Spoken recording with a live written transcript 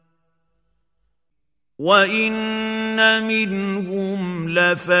وَإِنَّ مِنْهُمْ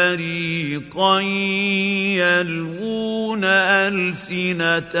لَفَرِيقًا يَلْوُونَ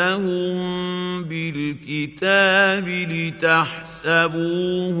أَلْسِنَتَهُم بِالْكِتَابِ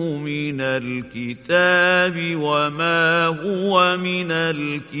لِتَحْسَبُوهُ مِنَ الْكِتَابِ وَمَا هُوَ مِنَ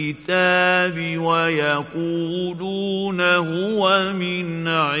الْكِتَابِ وَيَقُولُونَ هُوَ مِنْ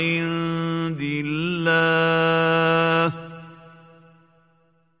عِندِ اللَّهِ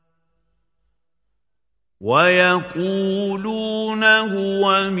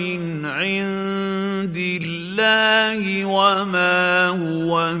وَمَا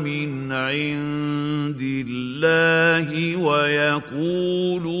هُوَ مِنْ عِندِ اللَّهِ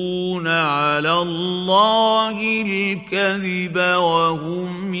وَيَقُولُونَ عَلَى اللَّهِ الْكَذِبَ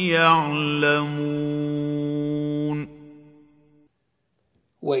وَهُمْ يَعْلَمُونَ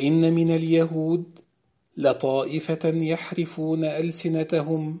وَإِنَّ مِنَ اليهود لطائفة يحرفون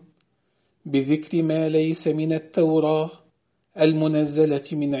ألسنتهم بذكر ما ليس من التوراة المنزلة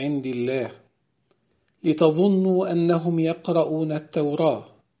من عند الله، لتظنوا أنهم يقرؤون التوراة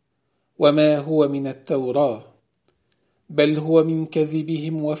وما هو من التوراة، بل هو من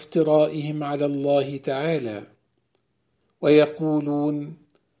كذبهم وافترائهم على الله تعالى. ويقولون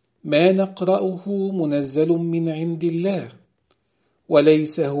ما نقرأه منزل من عند الله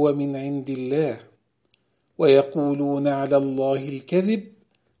وليس هو من عند الله، ويقولون على الله الكذب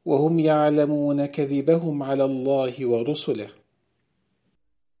وهم يعلمون كذبهم على الله ورسله.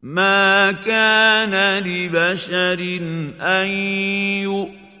 ما كان لبشر أن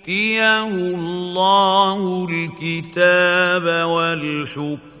يؤتيه الله الكتاب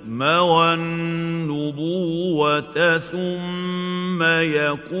والحكم والنبوة ثم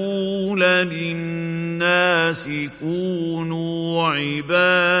يقول للناس كونوا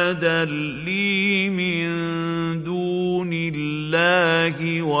عبادا لي من دون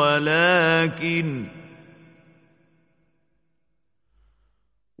الله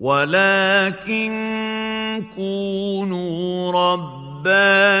ولكن كونوا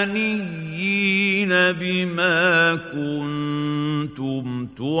ربانيين بما كنتم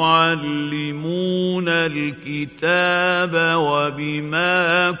تعلمون الكتاب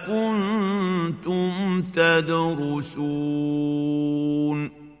وبما كنتم تدرسون.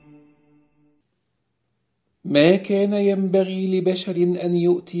 ما كان ينبغي لبشر أن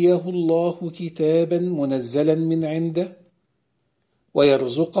يؤتيه الله كتابا منزلا من عنده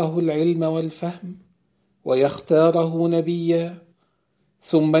ويرزقه العلم والفهم ويختاره نبيا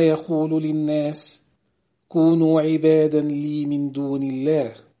ثم يقول للناس كونوا عبادا لي من دون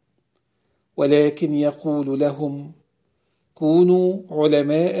الله، ولكن يقول لهم كونوا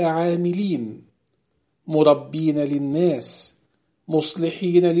علماء عاملين مربين للناس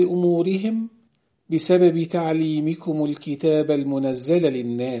مصلحين لأمورهم بسبب تعليمكم الكتاب المنزل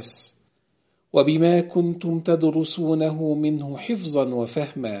للناس وبما كنتم تدرسونه منه حفظا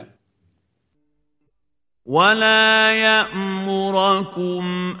وفهما. ولا يأمركم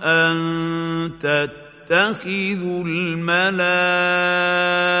أن تتخذوا الملائكة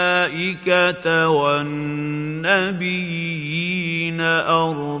والنبيين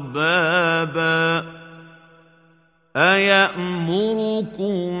أربابا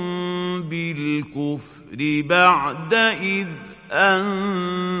أيأمركم بالكفر بعد إذ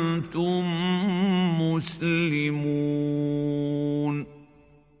أنتم مسلمون.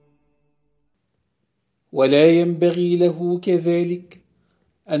 ولا ينبغي له كذلك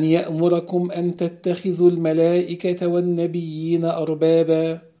أن يأمركم أن تتخذوا الملائكة والنبيين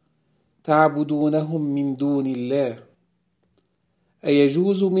أربابا تعبدونهم من دون الله.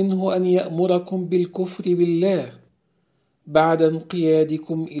 أيجوز منه أن يأمركم بالكفر بالله بعد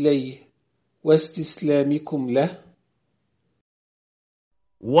انقيادكم إليه واستسلامكم له؟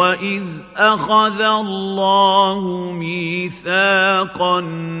 وَإِذْ أَخَذَ اللَّهُ مِيثَاقَ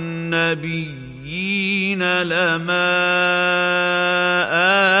النَّبِيِّينَ لَمَا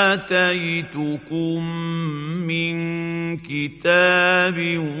آتَيْتُكُم مِّن كِتَابٍ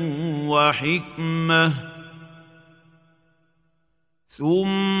وَحِكْمَةٍ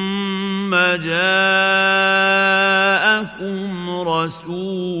ثُمَّ جَاءَكُمْ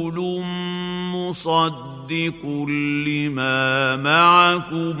رَسُولٌ مُّصَدِّقٌ لِّمَا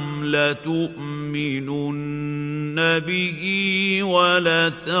مَعَكُمْ لَتُؤْمِنُنَّ بِهِ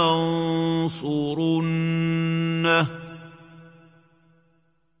وَلَتَنصُرُنَّهُ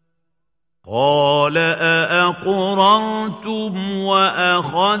قَالَ أَأَقْرَرْتُمْ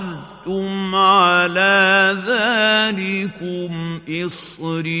وَأَخَذْتُمْ عَلَىٰ ذَٰلِكُمْ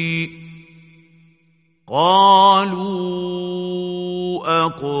إِصْرِي قَالُوا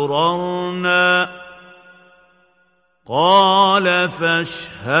أَقْرَرْنَا قال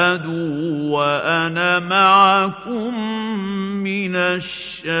فاشهدوا وأنا معكم من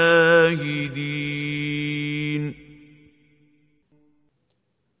الشاهدين.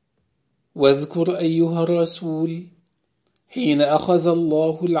 واذكر أيها الرسول حين أخذ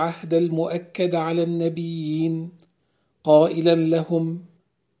الله العهد المؤكد على النبيين قائلا لهم: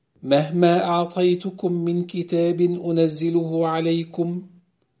 مهما أعطيتكم من كتاب أنزله عليكم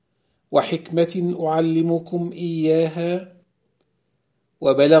وحكمة أعلمكم إياها،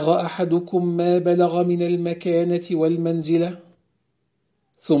 وبلغ أحدكم ما بلغ من المكانة والمنزلة،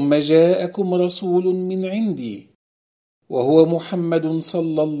 ثم جاءكم رسول من عندي وهو محمد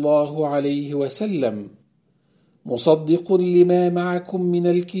صلى الله عليه وسلم مصدق لما معكم من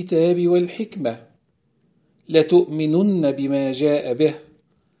الكتاب والحكمة، لتؤمنن بما جاء به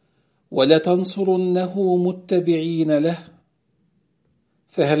ولتنصرنه متبعين له،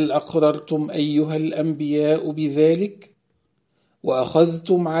 فهل أقررتم أيها الأنبياء بذلك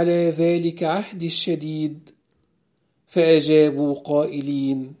وأخذتم على ذلك عهدي الشديد؟ فأجابوا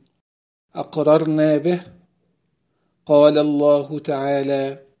قائلين: أقررنا به. قال الله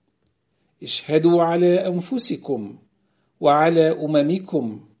تعالى: اشهدوا على أنفسكم وعلى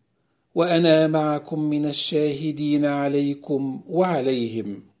أممكم وأنا معكم من الشاهدين عليكم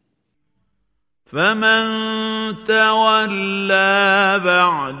وعليهم. فمن تولى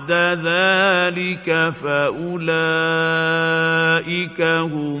بعد ذلك فأولئك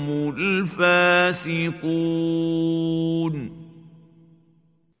هم الفاسقون.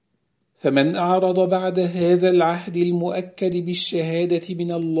 فمن أعرض بعد هذا العهد المؤكد بالشهادة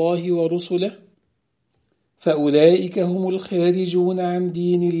من الله ورسله فأولئك هم الخارجون عن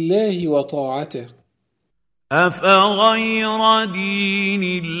دين الله وطاعته. أفغير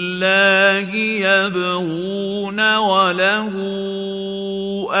دين الله يبغون وله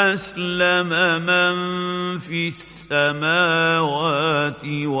أسلم من في السماوات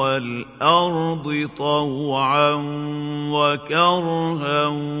والأرض طوعا وكرها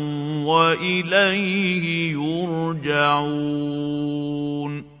وإليه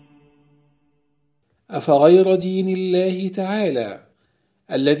يرجعون. أفغير دين الله تعالى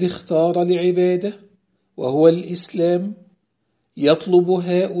الذي اختار لعباده وهو الإسلام يطلب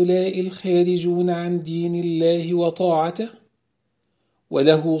هؤلاء الخارجون عن دين الله وطاعته،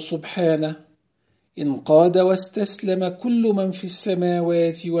 وله سبحانه انقاد واستسلم كل من في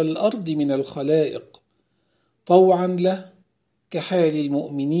السماوات والأرض من الخلائق طوعا له كحال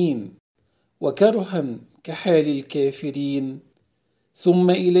المؤمنين وكرها كحال الكافرين، ثم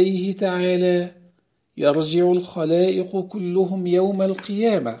إليه تعالى يرجع الخلائق كلهم يوم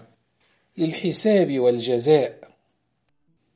القيامة للحساب والجزاء.